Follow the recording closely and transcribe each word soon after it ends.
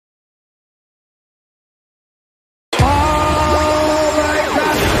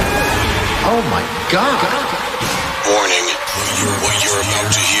God. Warning. What you're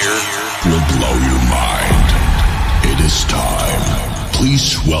about to hear will blow your mind. It is time.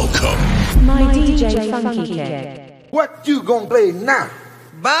 Please welcome my DJ Funkykik. What you gonna play now?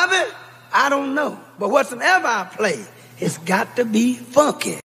 Bobby, I don't know. But whatsoever I play, it's got to be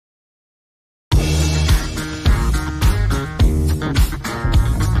funky.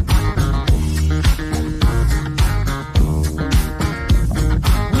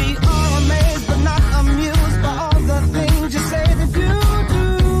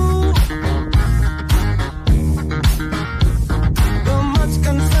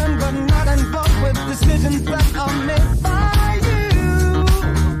 Decisions that are made by you,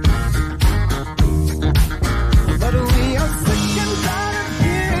 but we are sick and tired of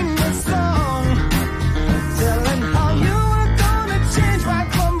hearing your song, telling how you are gonna change right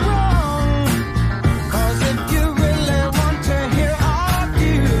from wrong. 'Cause if you really want to hear our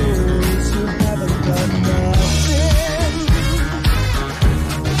views, you haven't done nothing.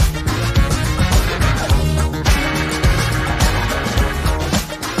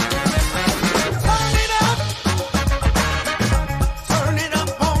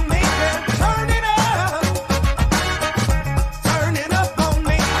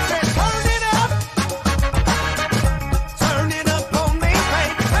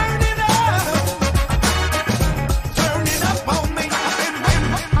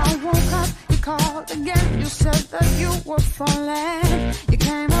 Falling. You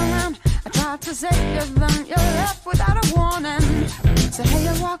came around, I tried to save you, then you left without a warning. So hey,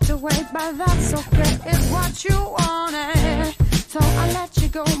 you walked away, but that's okay, it's what you wanted. So I let you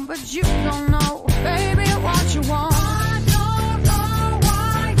go, but you don't know, baby, what you want. I don't know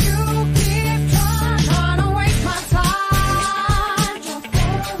why you keep trying to waste my time. You're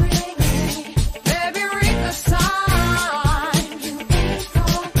boring me. Baby, read the sign. You ain't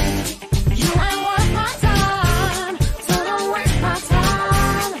for me. You ain't worth my time. Don't waste my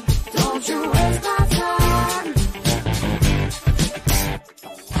time. Don't you waste my time.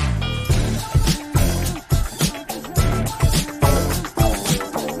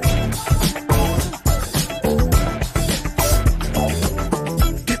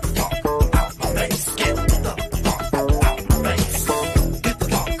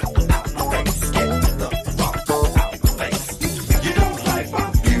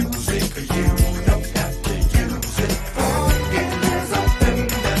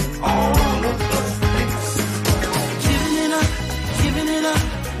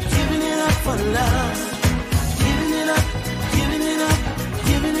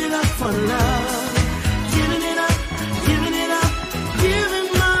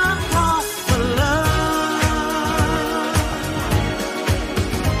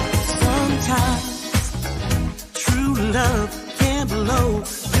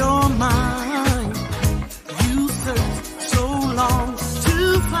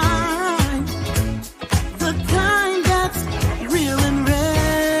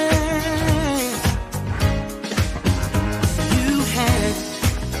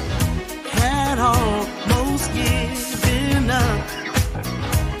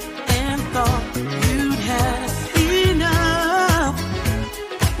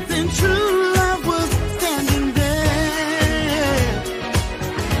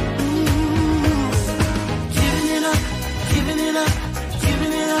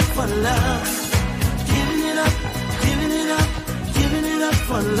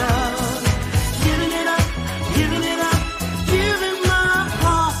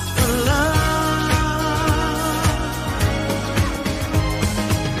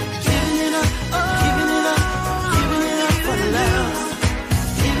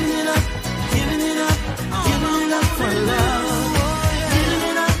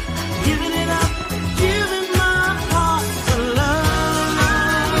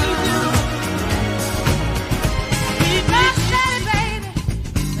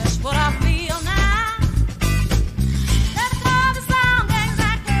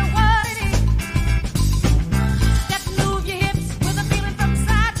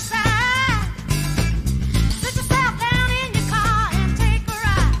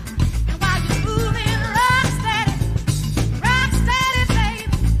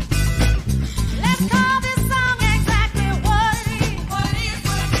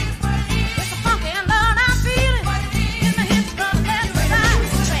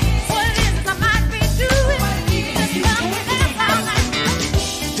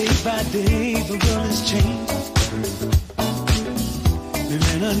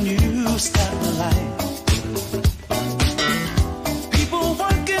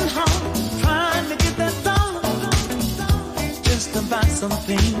 some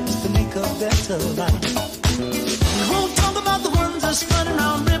things to make a better life. We won't talk about the ones that's running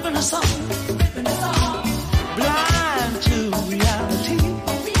around ripping us off, blind to reality.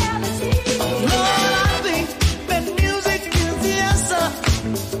 Lord, I think that music is the answer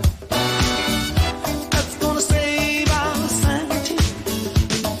that's gonna save our sanity.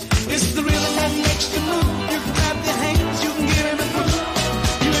 It's the rhythm that makes you move. You can clap your hands, you can get in the groove.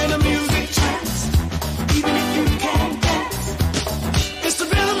 You're in a music trance, even if you can't dance. It's the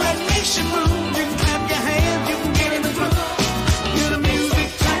rhythm that makes you move. You can clap your hands, you can get in the groove. You're in a music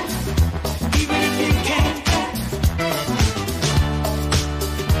trance, even if you can't dance.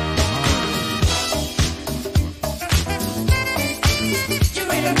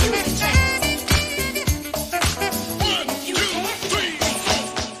 You're in a music trance, even if you can't dance.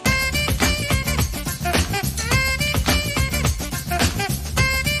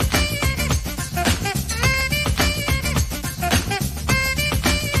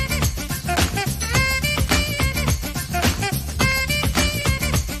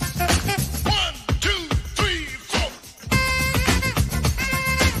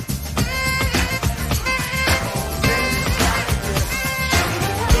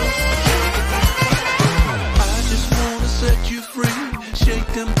 I just wanna set you free. Shake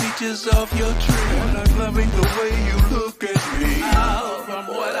them peaches off your tree. I'm loving the way you look at me. Oh, from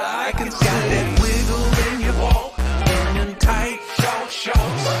what I can see, got that wiggle in your walk, in them tight shorts.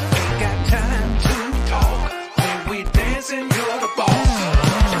 Ain't got time to talk. When we dancing, you're the boss.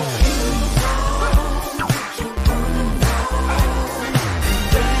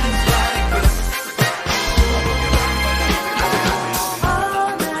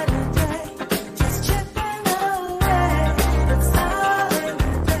 All night and day, just chipping away. That's all in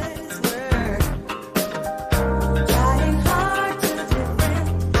the day's work. Trying hard to defend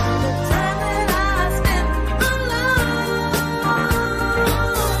the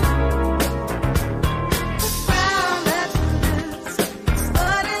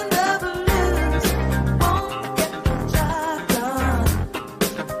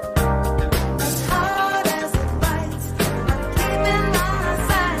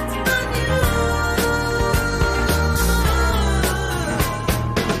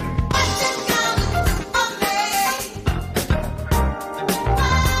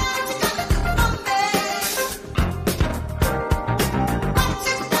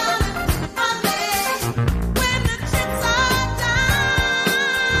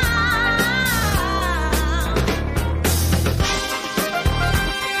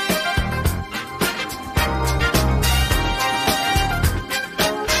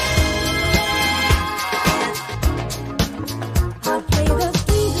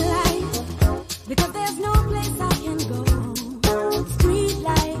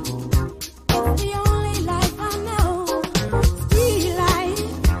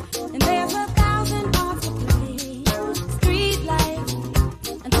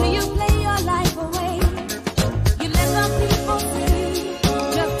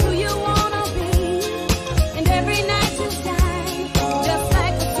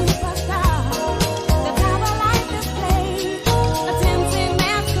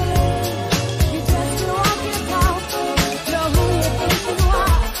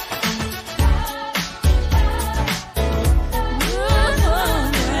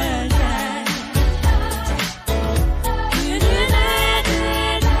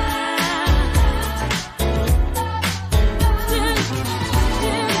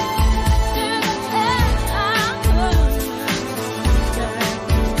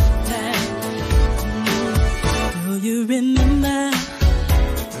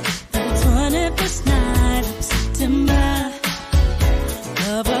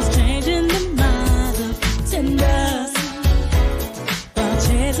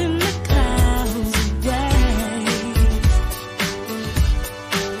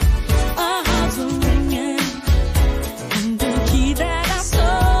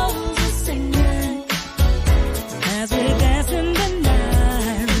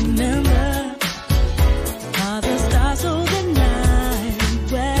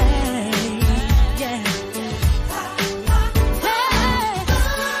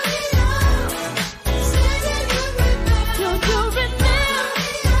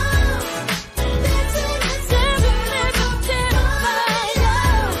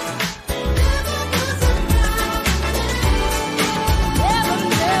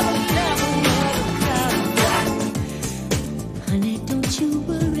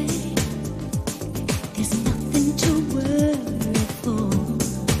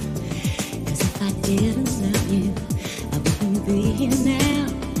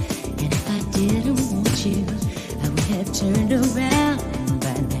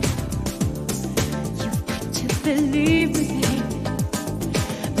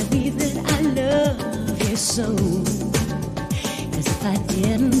soul. 'Cause if I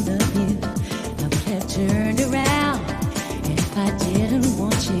didn't love you, I would have turned around. And if I didn't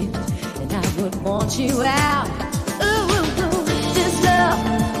want you, then I would want you out. Ooh, ooh, ooh, this love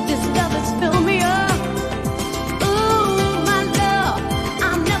has filled me up. Ooh, my love,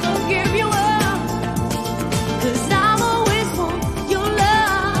 I'll never give you up. 'Cause I'll always want your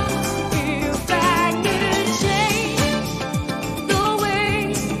love. If I could change the way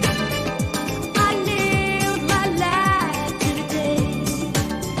I live my life today,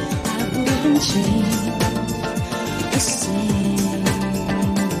 I wouldn't change a single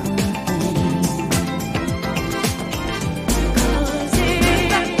thing. 'Cause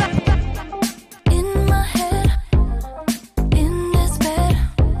in my head, in this bed,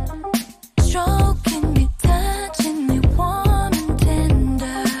 stroking me, touching me, warm and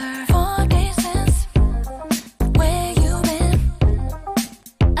tender. 4 days since, where you been?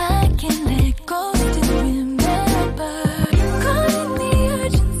 I can't let go to remember. Calling me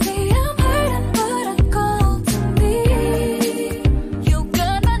urgency, I'm hurting, but I call to me. You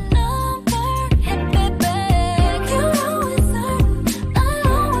got my number, hit me back. You know it's certain, I'll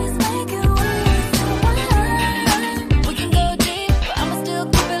always make it worth the while. We can go deep, but I'ma still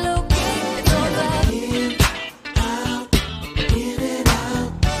keep it low key. It's all right. In, out, in and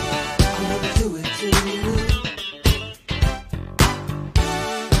out. I'ma do it to you.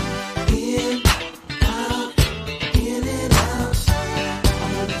 In, out, in and out.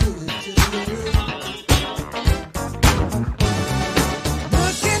 I'ma do it to you.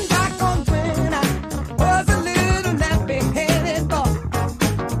 Looking back on when I was a little nappy-headed boy,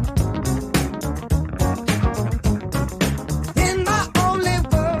 then my only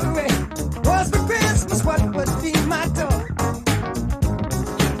worry was for Christmas what would be my toy.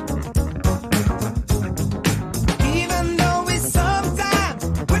 Even though we sometimes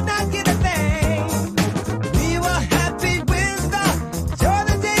would not get a thing, we were happy with the joy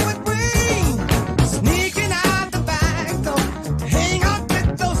the day would bring. Sneaking out the back door, hang out with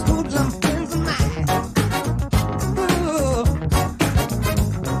those hoodlum friends of mine. Ooh,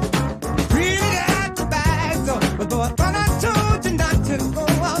 really at the back door, but though I thought I told you not to go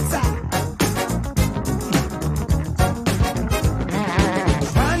outside.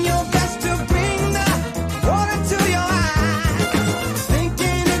 Trying your best to bring the water to your eyes,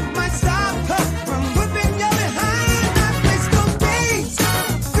 thinking it might stop her from whipping you behind. I placed those days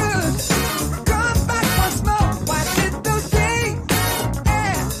good, come back once more. Why did those days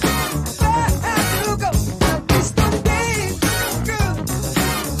ever have to go? I placed those days good,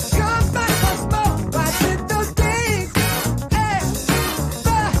 come back once more. Why did those days ever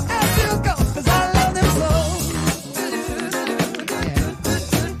have to go? 'Cause I love them so.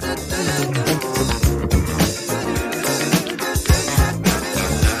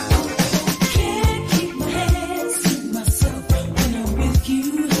 Can't keep my hands to myself when I'm with you.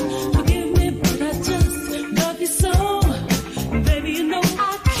 Forgive me, but I just love you so. Baby, you know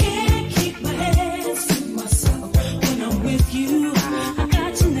I can't keep my hands to myself when I'm with you. I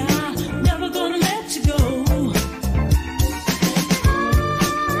got you now, never gonna let you go.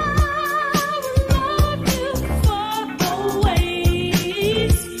 I will love you for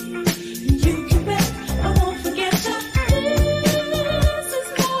always. You can bet I won't forget you. This is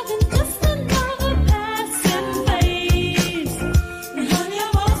more than just another passing phase. And honey,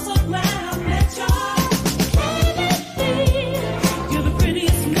 I'm also glad I met you. You're the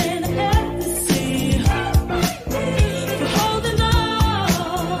prettiest man I've ever seen. For holding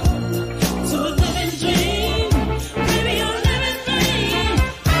on to a living dream. Baby, you're a living dream.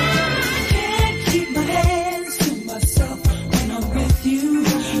 I can't keep my hands to myself when I'm with you.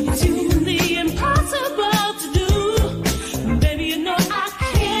 It's humanly impossible to do. Baby, you know I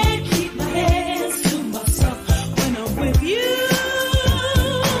can't keep my hands to myself when I'm with you.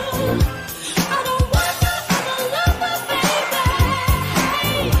 I don't want no other lover, baby.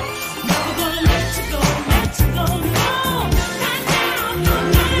 Never gonna let you go, no. Not now, no,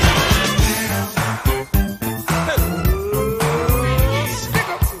 no.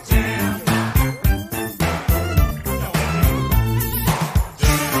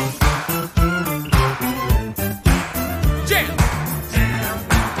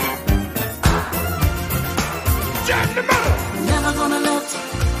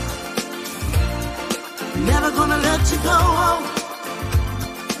 Never gonna let you go.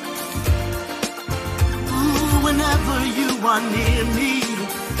 Ooh, whenever you are near me,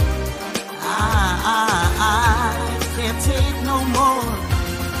 I can't take no more.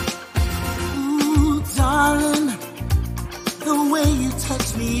 Ooh, darling, the way you touch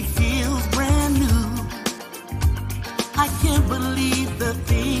me feels brand new. I can't believe the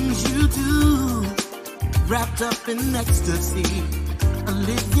things you do. wrapped up in ecstasy, a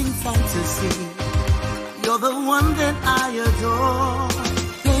living fantasy. You're the one that I adore,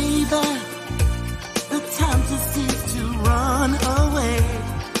 baby. The time just seems to run away.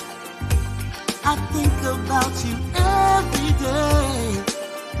 I think about you every day.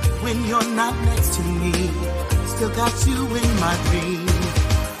 When you're not next to me, still got you in my dream.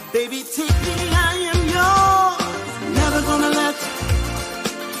 Baby, take me, I am yours.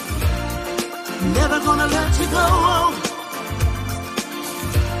 Never gonna let you go.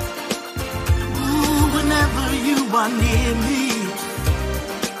 Ooh, whenever you are near me,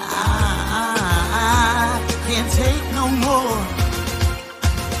 I can't take no more.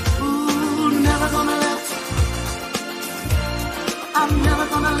 Ooh, I'm never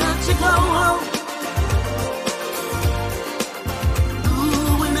gonna let you go.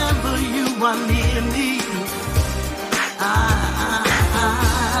 Ooh, whenever you are near me, I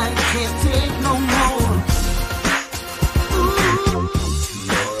can't take no more.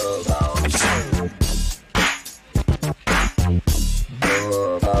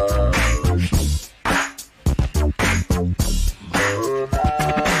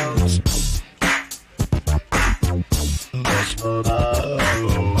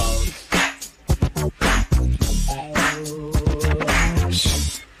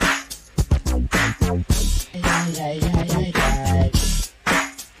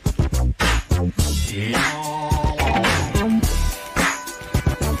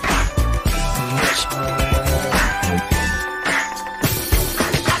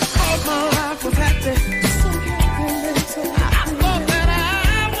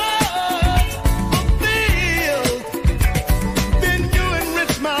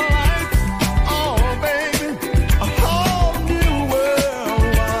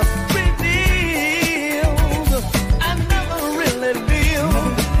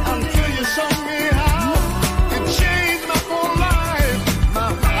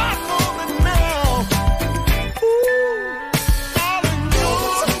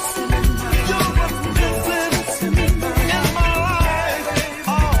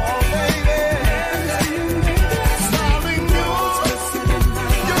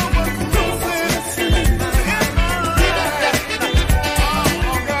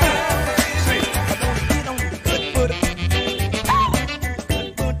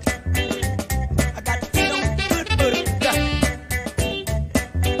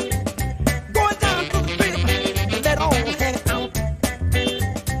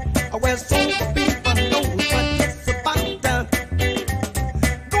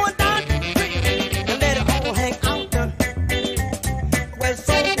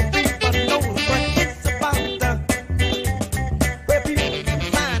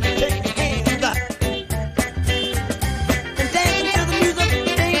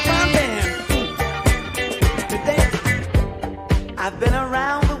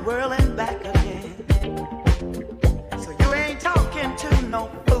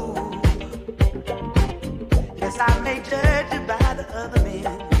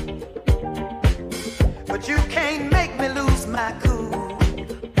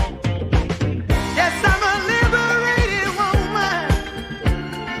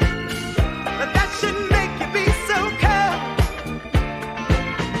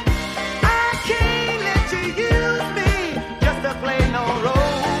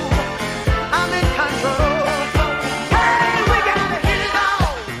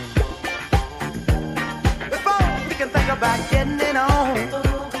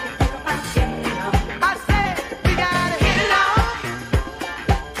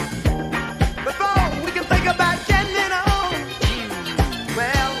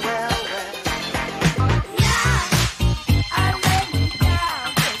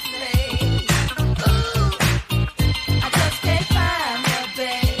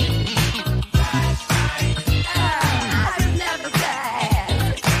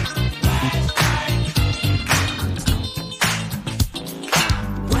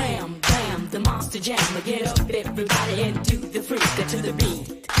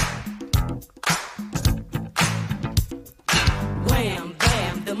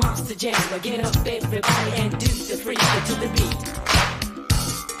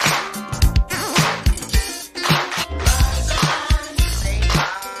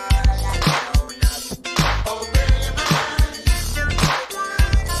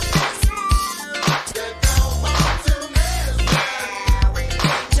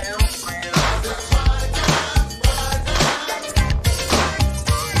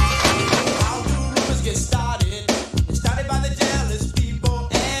 Started by the jealous people,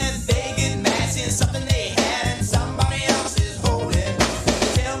 and they get mad seeing something they have.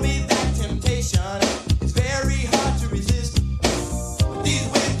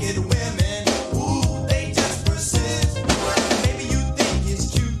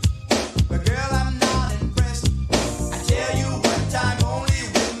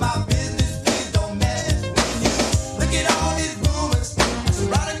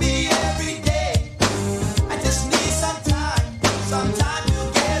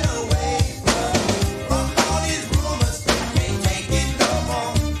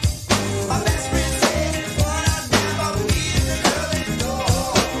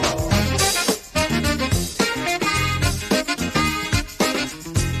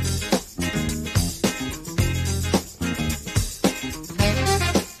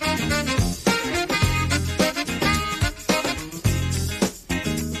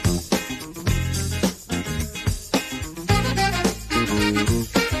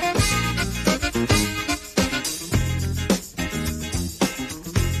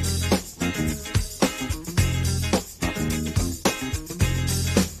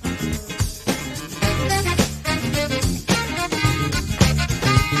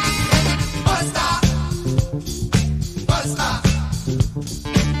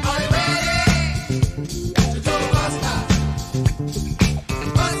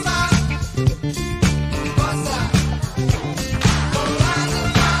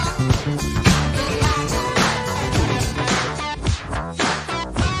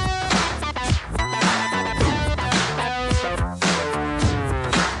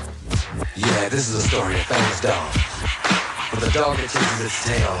 that this is a story of famous dog. But the dog that chases its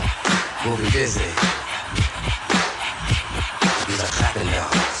tail will be busy. These are clapping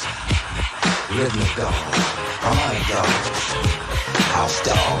dogs, rhythmic dogs, harmonic dogs, house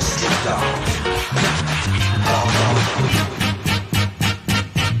dogs, stick dogs, dog dogs.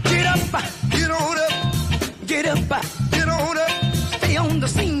 Get up, get on up, get up, get on up, stay on the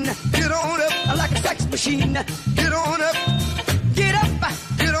scene, get on up, like a sex machine, get on up, get up,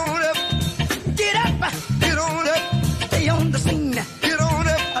 get on up, get up, get on up, stay on the scene, get on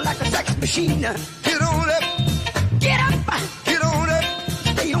up, like a sex machine, get on up, get up, get on up,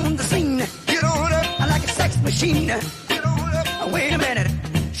 stay on the scene, get on up, like a sex machine, get on up. Wait a minute,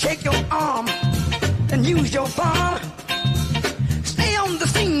 shake your arm and use your palm. Stay on the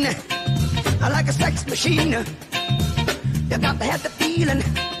scene like a sex machine. You got to have the feeling,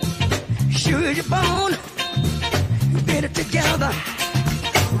 sure as you're born. Get it together,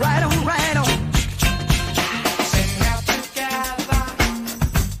 right on, right on.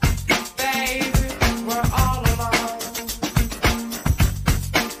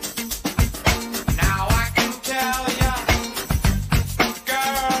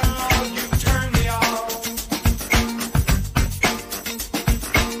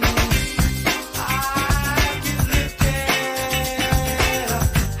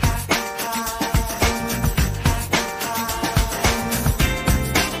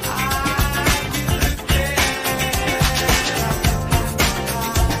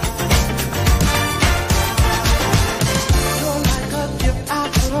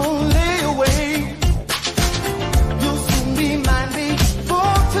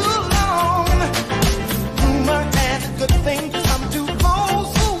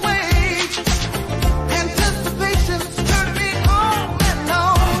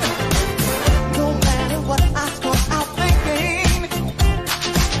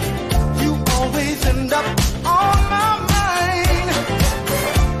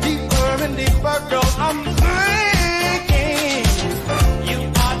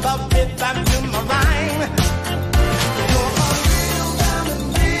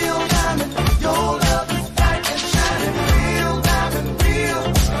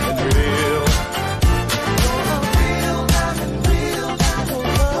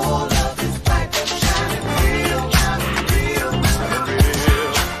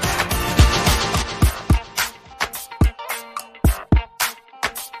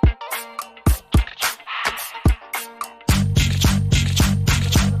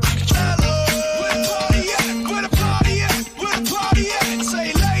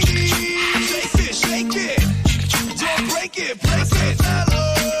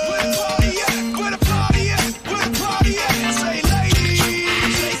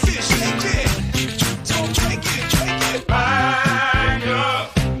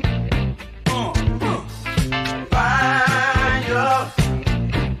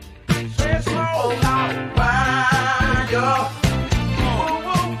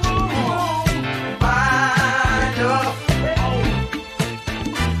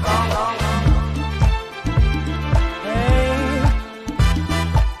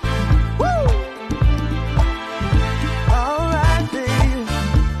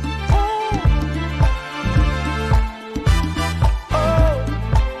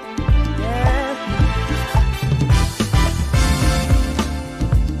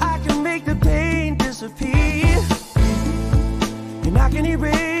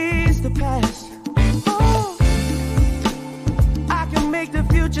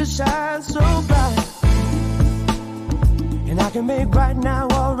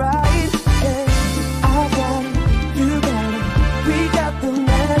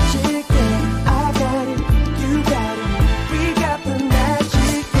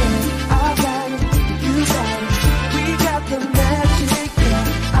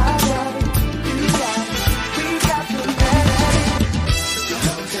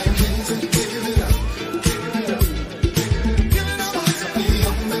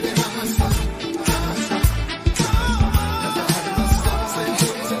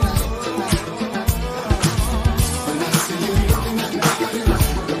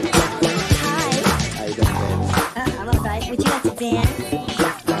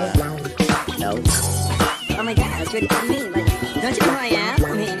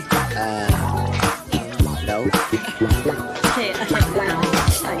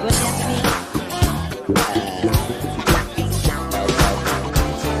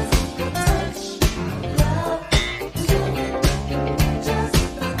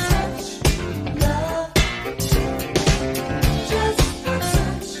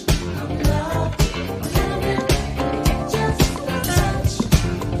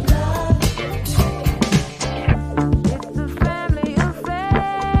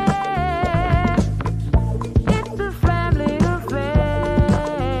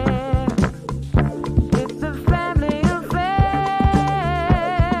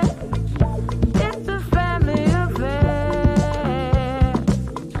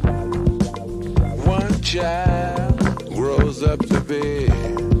 child grows up to be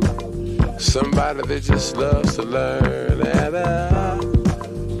somebody that just loves to learn, and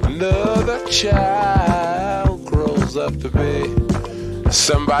another child grows up to be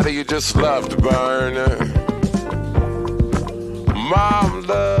somebody you just love to burn. Mom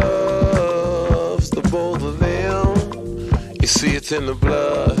loves the both of them. You see, it's in the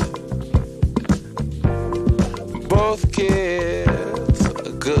blood. Both kids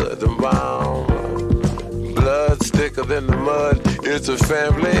are good to mom. Blood's thicker than the mud. It's a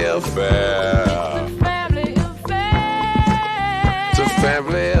family affair. It's a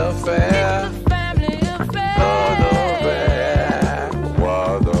family affair. Oh, no bad.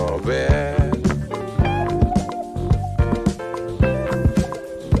 Oh, no bad.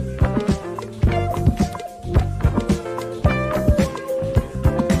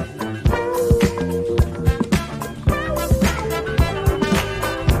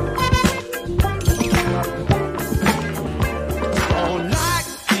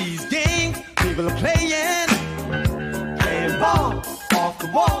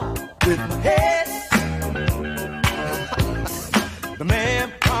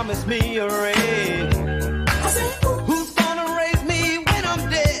 Me a raise. Who's gonna raise me when I'm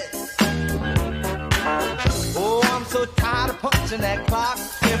dead? Oh, I'm so tired of punching that clock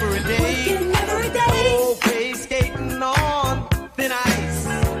every day. Always skating on thin ice.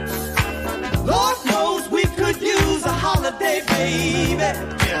 Lord knows we could use a holiday, baby.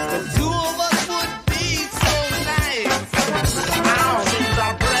 Just the two of us would be so nice. How she's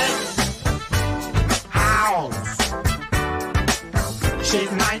our bread. How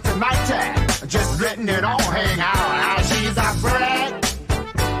she's nice. Just letting it all hang out. How she's a bread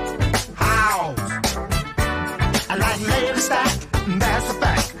house. I like lady stack, that's a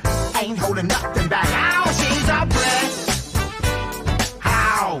fact. Ain't holding nothing back. How she's a bread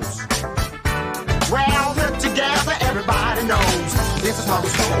house. Well, put together, everybody knows this is how the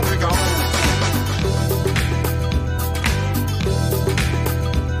story goes.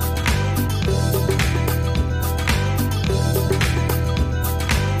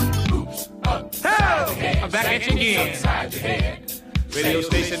 Back at you again. Radio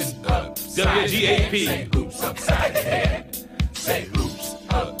station WGAP. Say hoops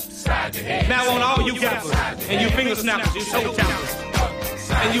upside your head. Now on all you gappers and you finger snappers, you toe tappers,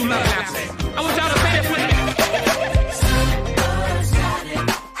 and you love tappers, I want y'all to say this with me.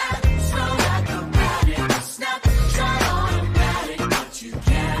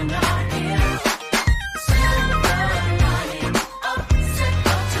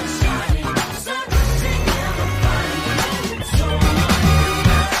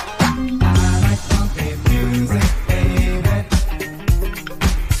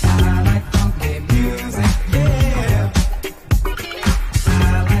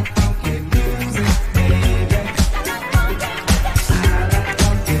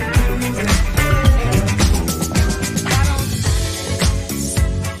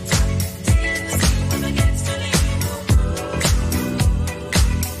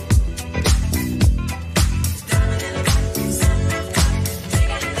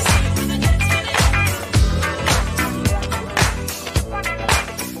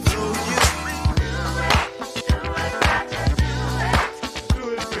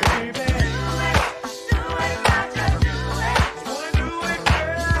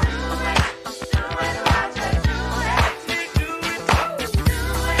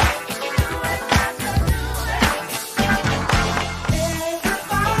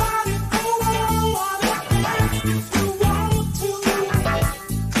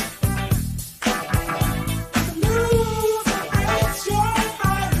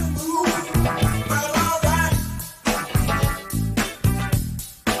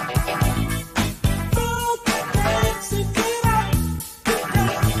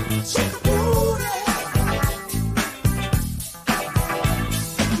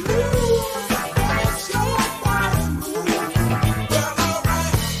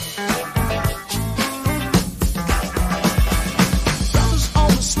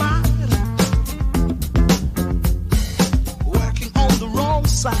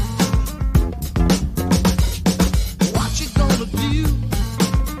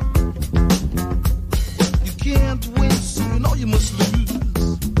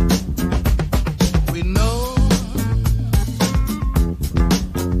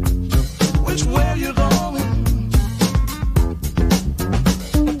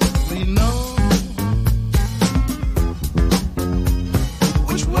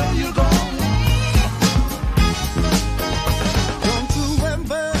 Don't you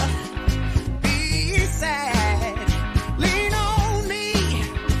ever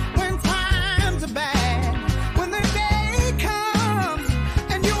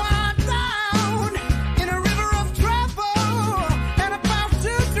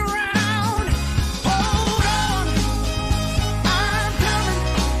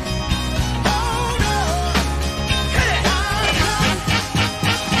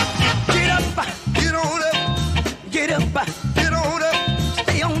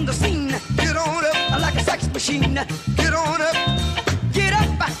Get on up, get up,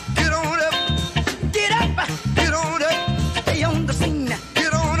 get on up, get up, get on up. Stay on the scene.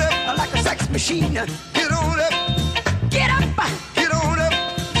 Get on up like a sex machine. Get on up, get up, get on up.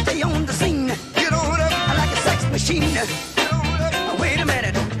 Stay on the scene. Get on up like a sex machine. Get on up. Wait a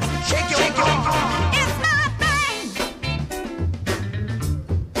minute. Shake your It's my thing.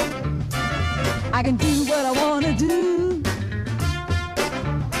 I can do what I wanna do.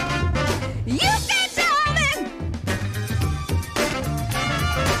 You can't tell me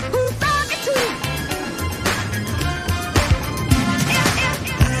who's talking to.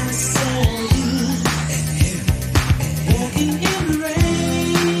 I saw you walking in the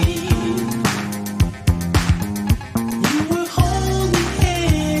rain. You were holding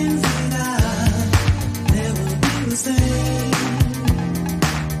hands and I'll never be the same.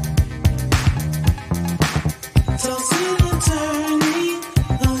 Tossing and turning,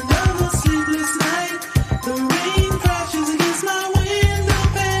 another sleepless night. The rain crashes against my window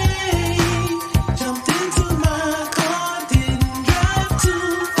pane. Jumped into my car, didn't drive too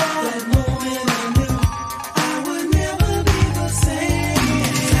far. That moment I knew I would never be the same.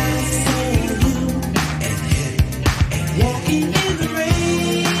 I saw you walking in the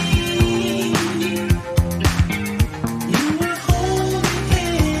rain. You were holding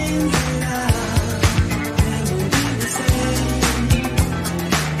hands and I'll never be the same.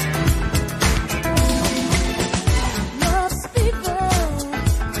 Love's people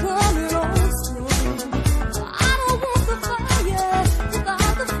coming on strong. I don't want the fire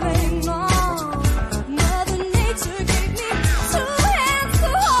without the flame. No, Mother Nature gave me two hands to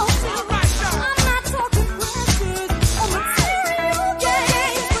hold to. I'm not talking pressures or material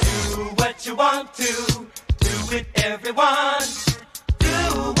gains, Do what you want to, do it everyone. Do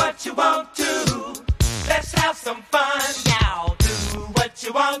what you want to, let's have some fun now. Do what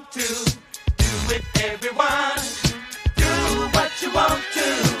you want to, do it everyone. Do what you want to,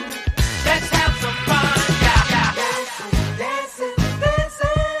 let's have some fun. Yeah, yeah. Dancing, dancing,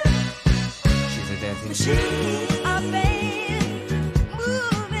 dancing. She's a dancing machine. Oh, baby,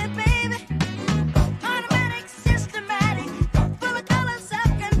 move it, baby. Automatic, systematic, full of colors,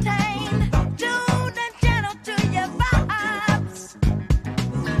 self-contained. Tuned and gentle to your vibes.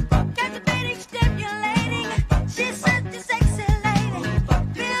 Captivating, stimulating. She's such a sexy lady.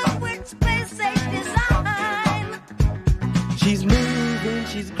 Filled with space, safe design. She's moving,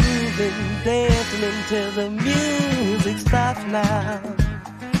 she's grooving, dancing until the music stops now.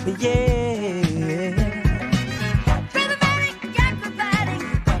 Yeah. Rhythmatic, acrobatic.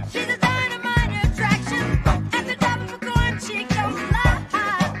 She's a dynamite attraction. At the top of her coin, she goes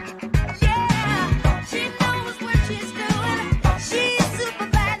live. Yeah, she knows what she's doing. She's super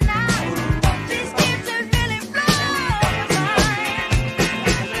bad now. These kids are really blowing your mind.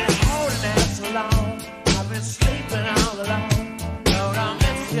 Holding out so long, I've been sleeping all alone. Lord, I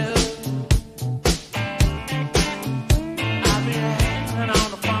miss you. I've been hanging on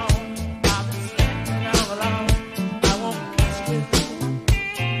the phone, I've been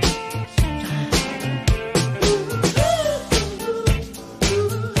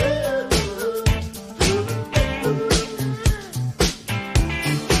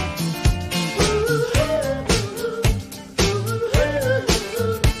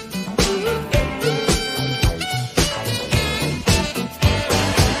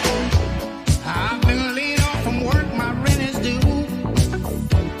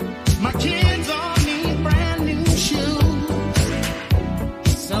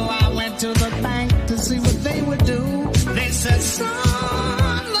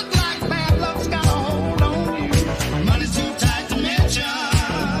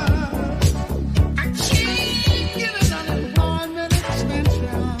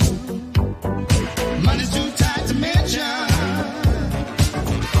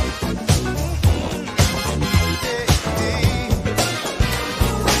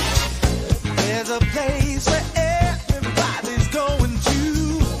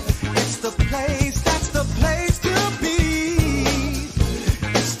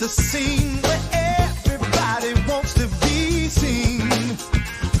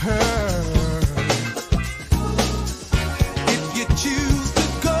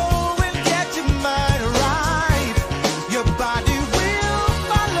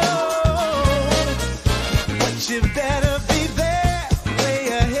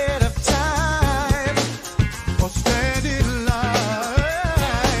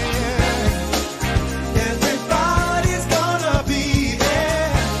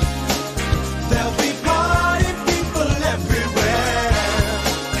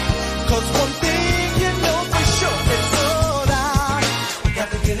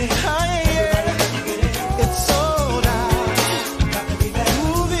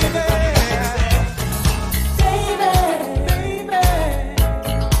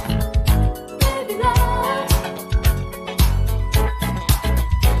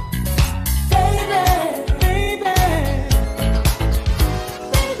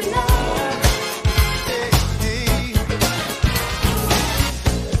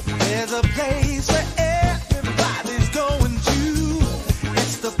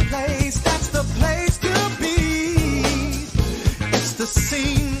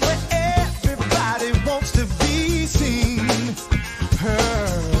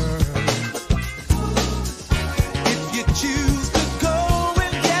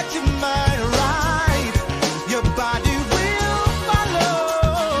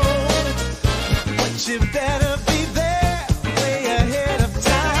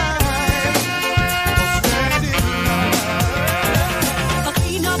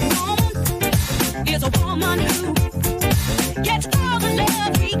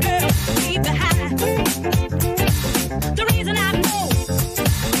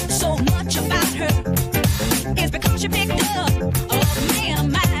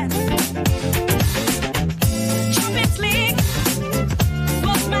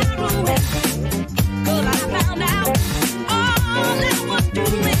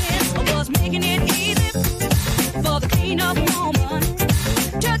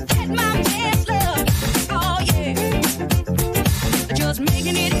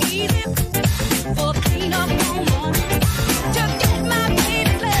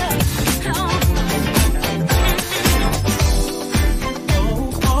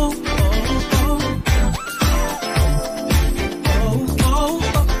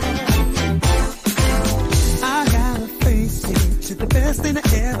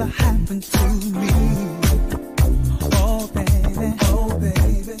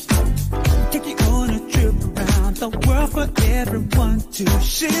the world for everyone to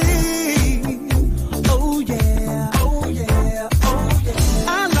see. Oh yeah, oh yeah, oh yeah.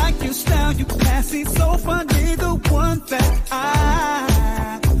 I like your style, you classy, so funny, the one that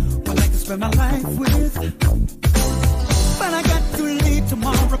I would like to spend my life with. But I got to leave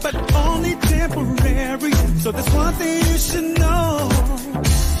tomorrow, but only temporary. So there's one thing you should know.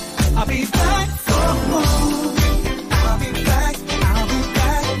 I'll be back for more. I'll be back, I'll be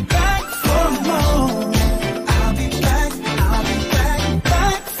back, back for more. I'll be back, I'll be back,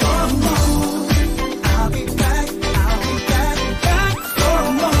 back for more. I'll be back, I'll be back, back for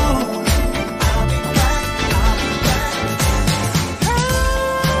more. I'll be back, I'll be back.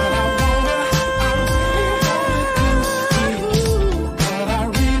 What I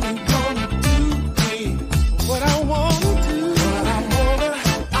really wanna do, what I wanna do, what I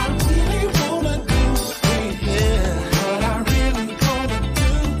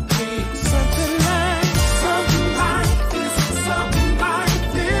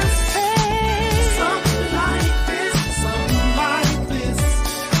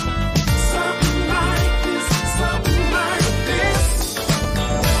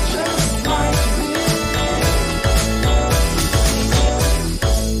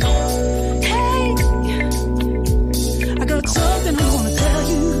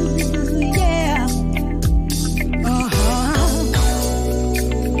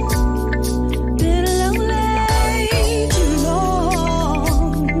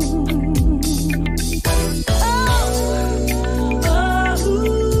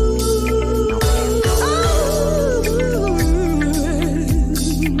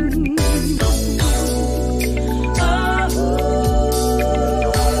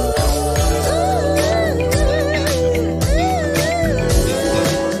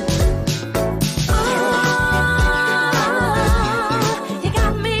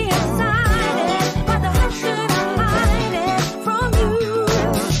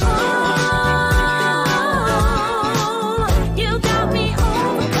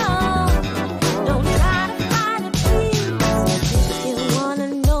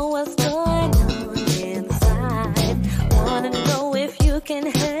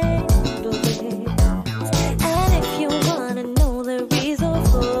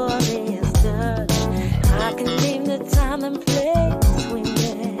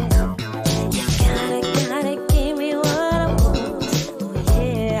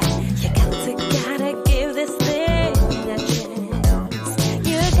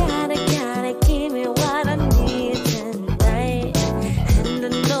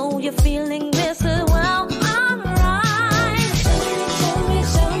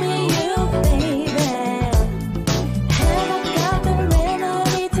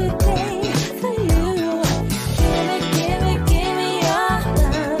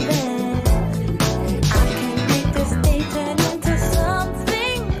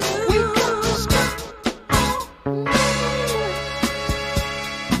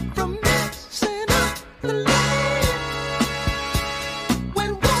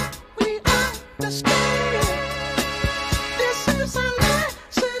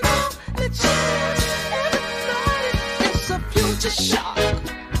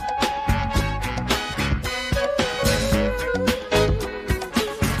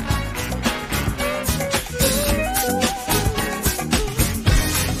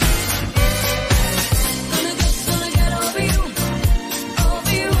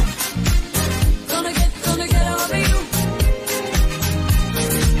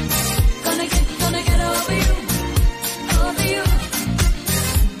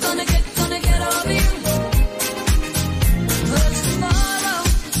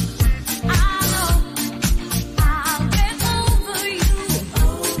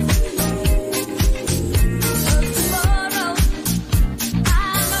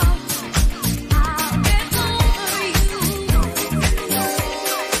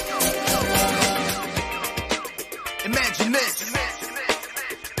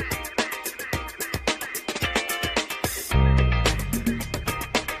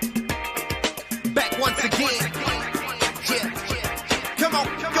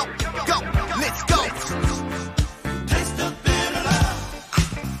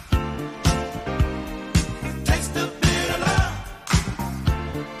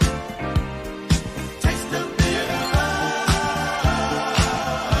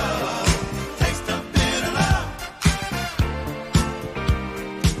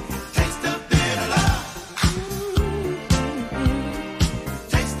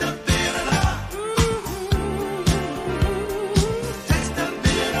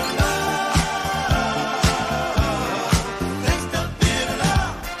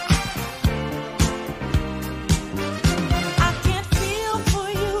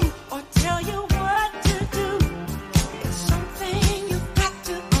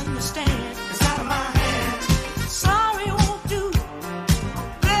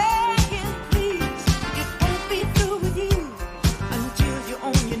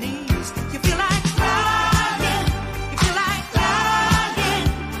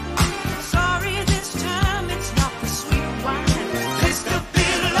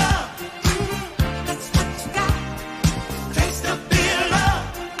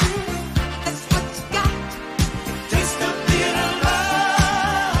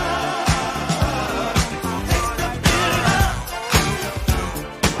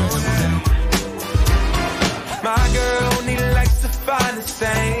find the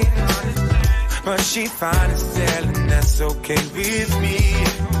same. But she find a selling, that's okay with me.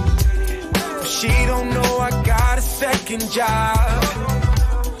 But she don't know I got a second job,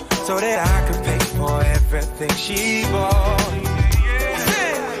 so that I can pay for everything she bought.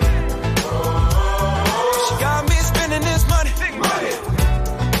 She got me spending this money.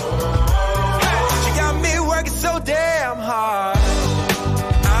 She got me working so damn hard.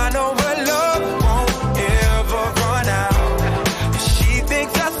 I know her love won't ever run out. She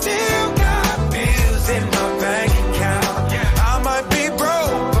thinks I still got bills in my bank account. I might be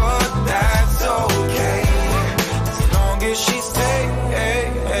broke, but that's okay, as long as she stays. Hey,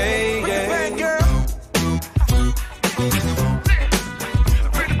 hey, hey.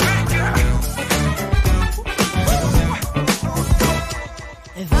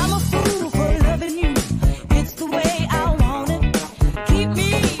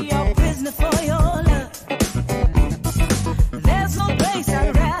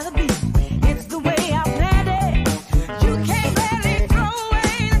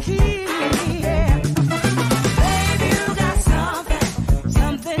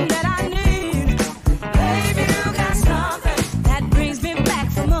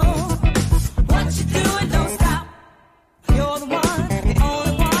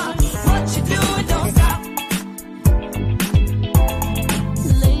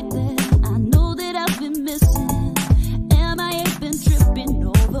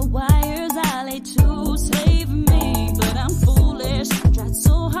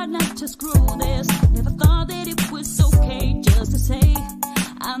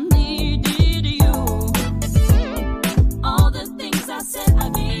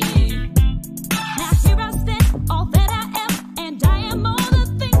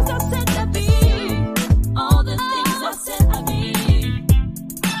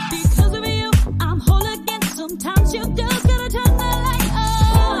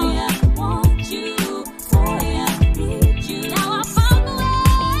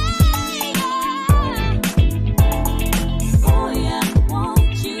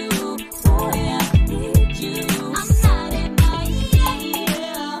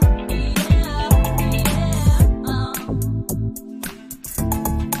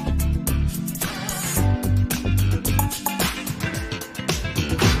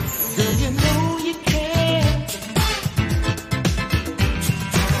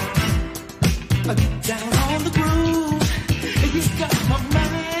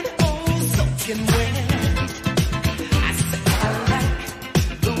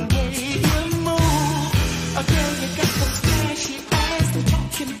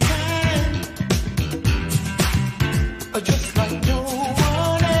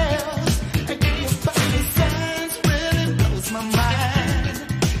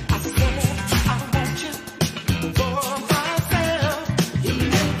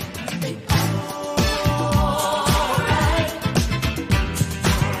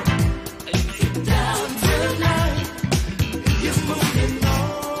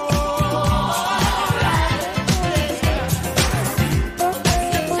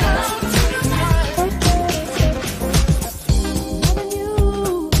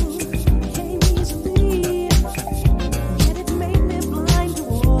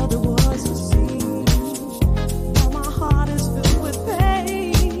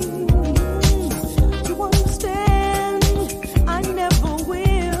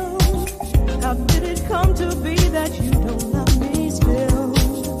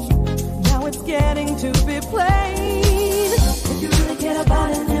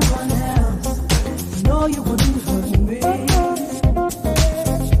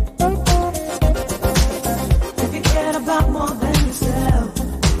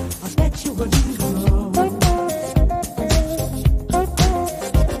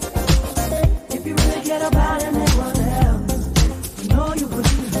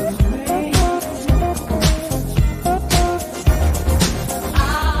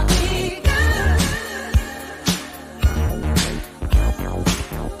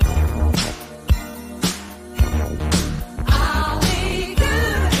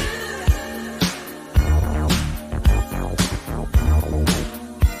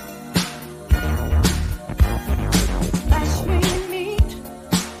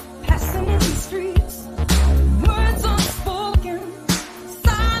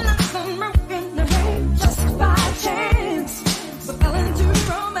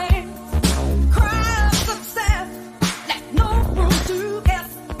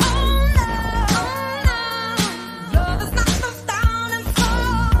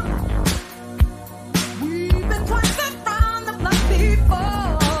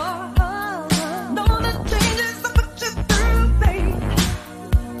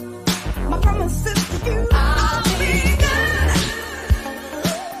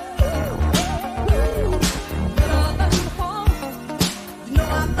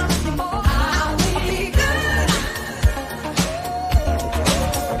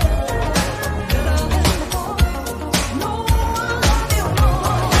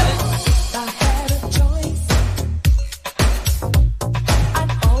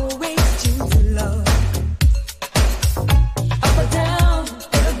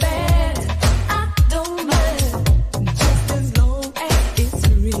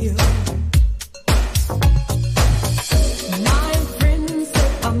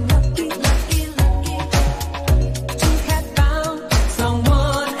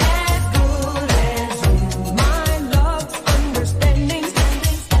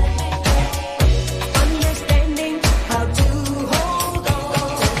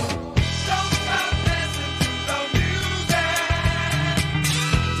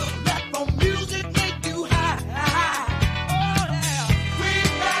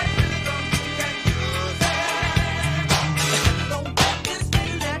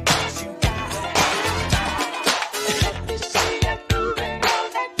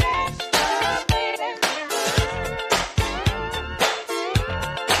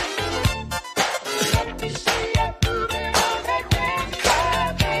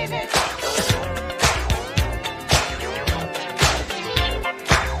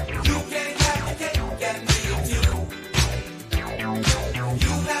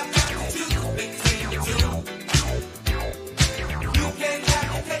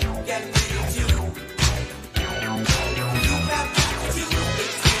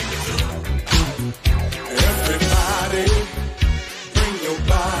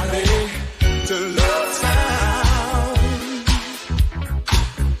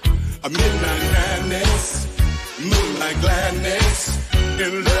 midnight madness, moonlight gladness,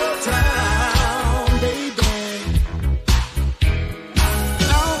 in Love Town, baby.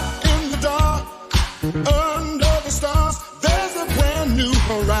 Out in the dark, under the stars, there's a brand new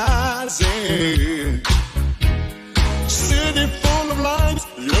horizon. City full of lights,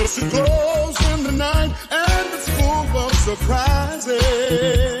 yes it glows in the night, and it's full of surprises.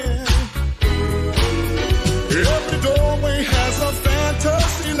 Every doorway has a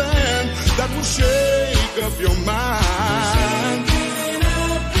fantasy land that will shake up your mind.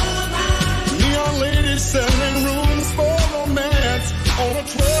 Neon ladies selling rooms for romance on a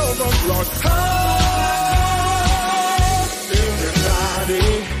 12 o'clock high. Everybody,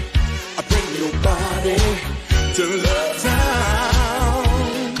 bring your body to Love Town,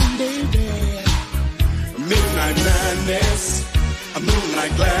 baby. Midnight madness, a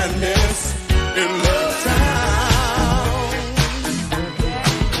moonlight gladness, in Love Town.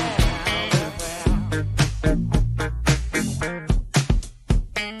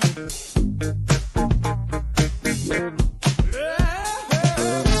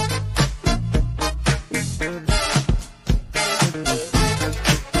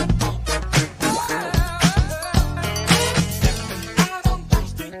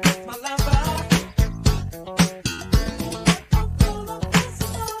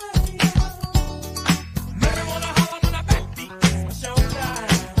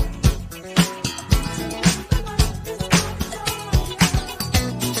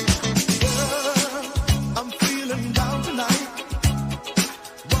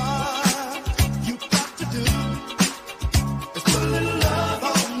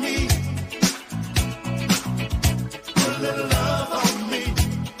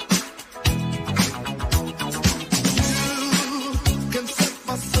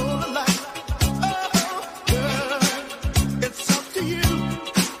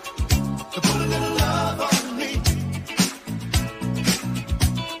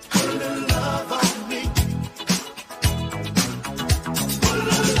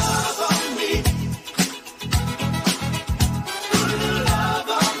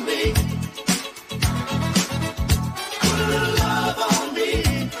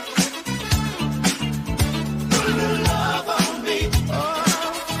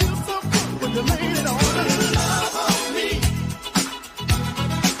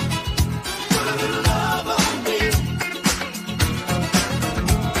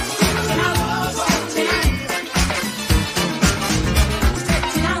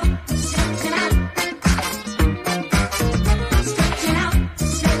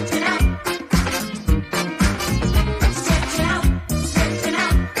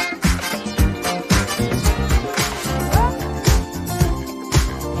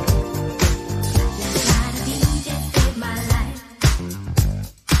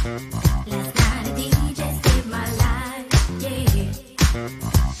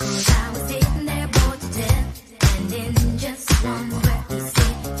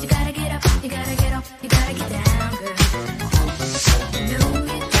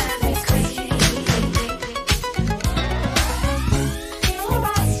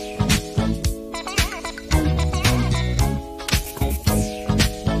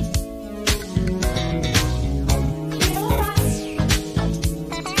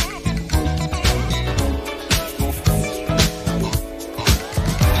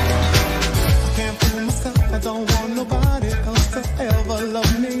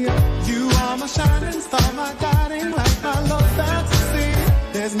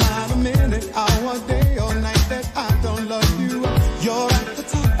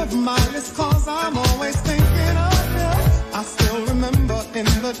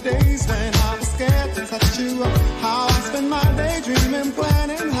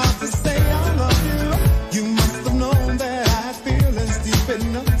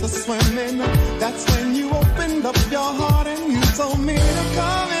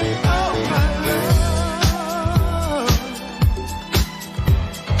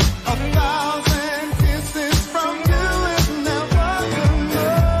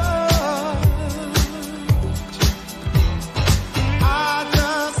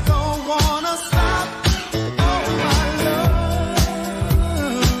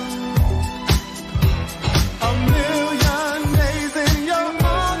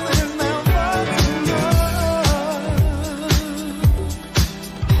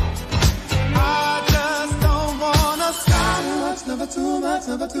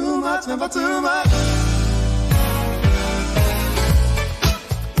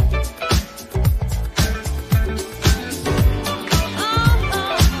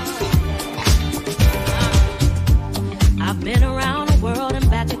 I've been around the world and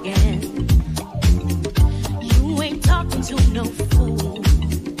back again.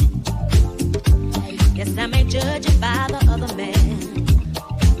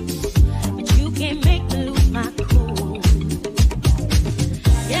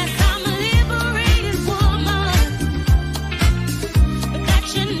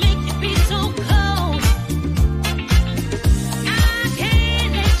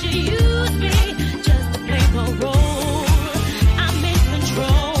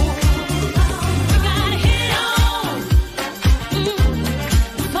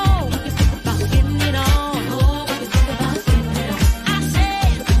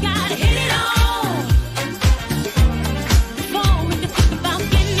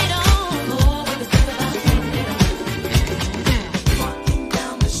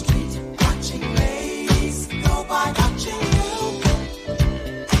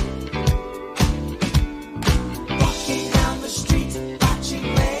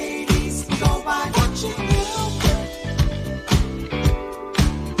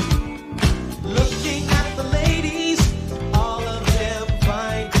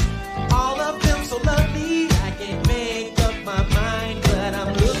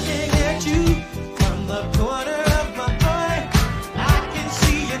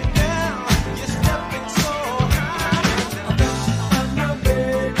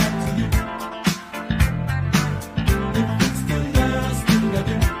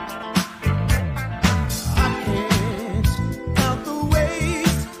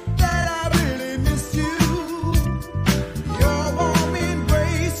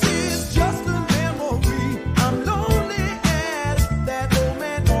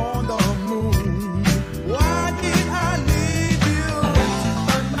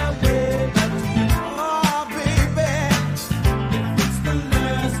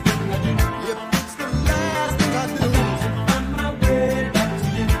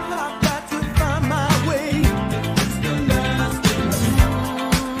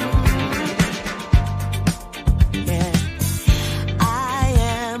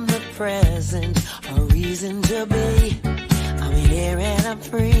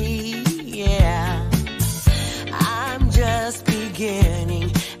 free. Yeah, I'm just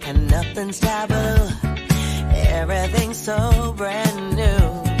beginning and nothing's taboo. Everything's so brand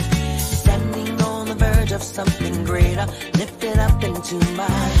new. Standing on the verge of something greater, lifted up into my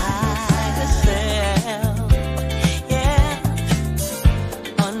higher self. Yeah,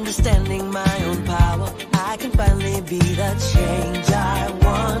 understanding my own power, I can finally be the change I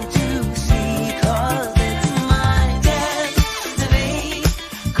want to see. 'Cause it's my destiny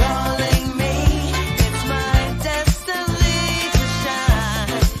calling me. It's my destiny to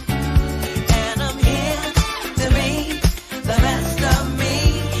shine. And I'm here to be the best of me.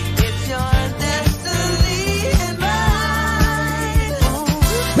 It's your destiny and mine.